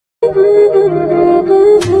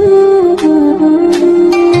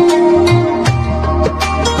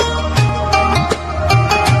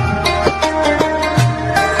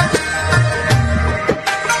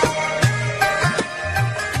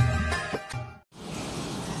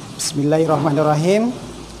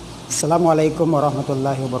Assalamualaikum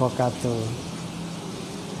warahmatullahi wabarakatuh.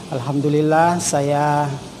 Alhamdulillah, saya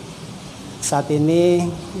saat ini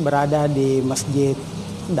berada di Masjid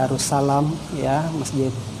Darussalam, ya,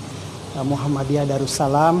 Masjid Muhammadiyah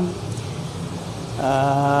Darussalam.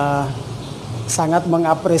 Sangat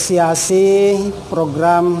mengapresiasi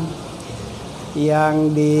program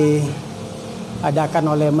yang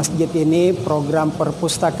diadakan oleh masjid ini, program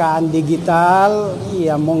perpustakaan digital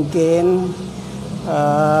yang mungkin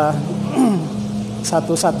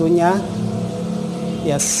satu-satunya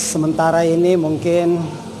ya sementara ini mungkin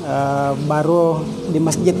baru di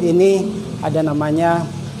masjid ini ada namanya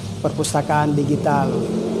perpustakaan digital.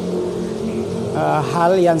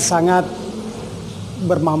 Hal yang sangat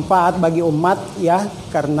bermanfaat bagi umat, ya,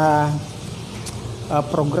 karena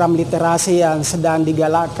program literasi yang sedang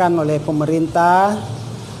digalakkan oleh pemerintah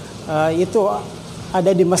itu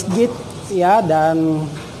ada di masjid, ya, dan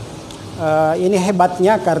ini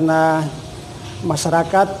hebatnya karena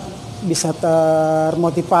masyarakat bisa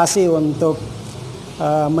termotivasi untuk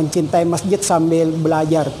mencintai masjid sambil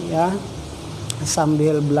belajar, ya,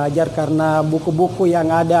 sambil belajar karena buku-buku yang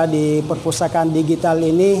ada di perpustakaan digital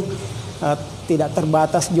ini tidak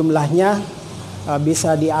terbatas jumlahnya,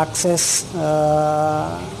 bisa diakses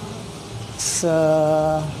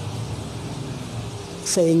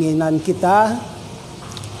seinginan kita,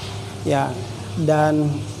 ya. Dan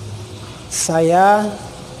saya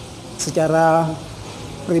secara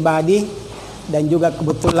pribadi dan juga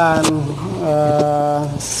kebetulan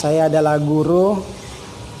saya adalah guru,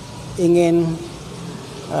 ingin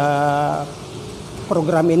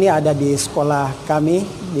program ini ada di sekolah kami,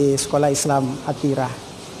 di Sekolah Islam Atirah.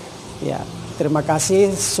 Ya, terima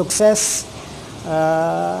kasih, sukses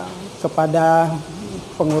kepada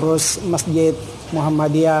pengurus Masjid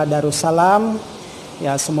Muhammadiyah Darussalam.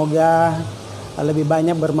 Ya, semoga lebih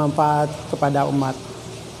banyak bermanfaat kepada umat.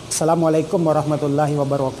 Assalamualaikum warahmatullahi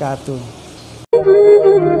wabarakatuh.